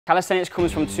Calisthenics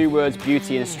comes from two words,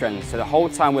 beauty and strength. So the whole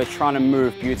time we're trying to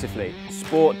move beautifully.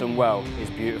 Sport done well is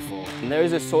beautiful. And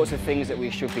those are the sorts of things that we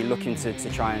should be looking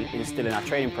to try and instill in our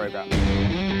training program.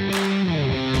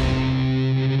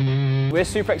 We're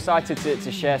super excited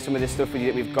to share some of this stuff with you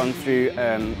that we've gone through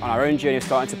on our own journey of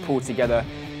starting to pull together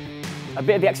a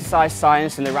bit of the exercise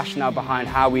science and the rationale behind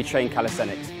how we train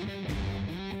calisthenics.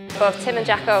 Both Tim and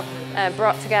Jacko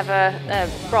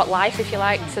brought life, if you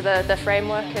like, to the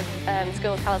framework of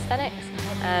School of Calisthenics.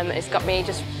 It's got me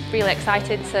just really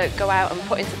excited to go out and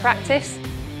put into practice.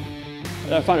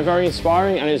 I found it very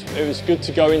inspiring, and it was good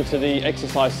to go into the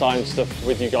exercise science stuff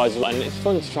with you guys, and it's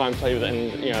fun to try and play with it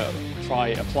and try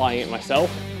applying it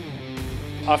myself.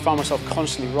 I found myself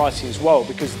constantly writing as well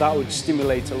because that would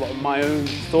stimulate a lot of my own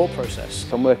thought process.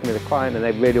 If I'm working with a client and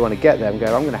they really want to get there and go,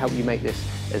 I'm going to help you make this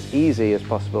as easy as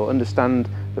possible, understand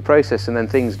the process, and then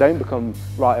things don't become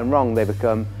right and wrong, they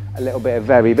become a little bit of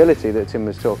variability that Tim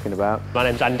was talking about. My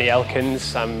name's Andy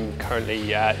Elkins. I'm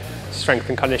currently strength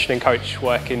and conditioning coach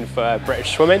working for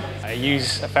British Swimming. I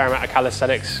use a fair amount of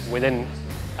calisthenics within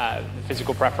the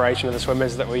physical preparation of the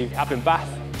swimmers that we have in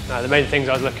Bath. The main things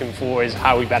I was looking for is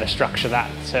how we better structure that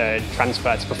to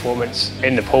transfer to performance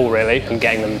in the pool, really, and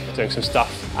getting them doing some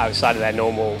stuff outside of their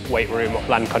normal weight room or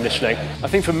land conditioning. I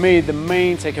think for me the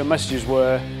main take-home messages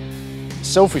were,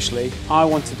 selfishly, I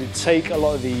wanted to take a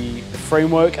lot of the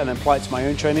framework and apply it to my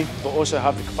own training, but also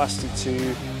have the capacity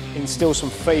to instill some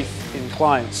faith in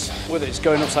clients, whether it's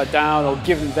going upside down or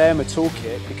giving them a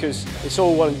toolkit, because it's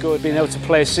all well and good being able to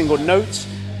play a single note,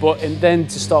 and then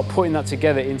to start putting that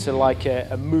together into like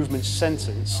a movement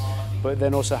sentence, but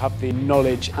then also have the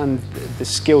knowledge and the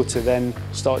skill to then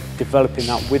start developing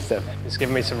that with them. It's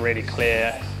given me some really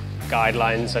clear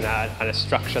guidelines and a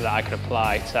structure that I can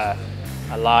apply to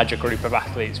a larger group of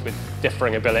athletes with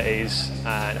differing abilities,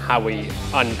 and how we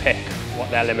unpick what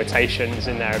their limitations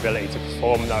in their ability to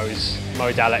perform those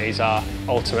modalities are,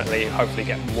 ultimately hopefully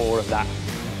get more of that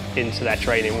into their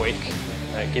training week,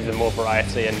 give them more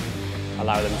variety and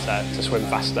allow them to swim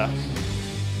faster.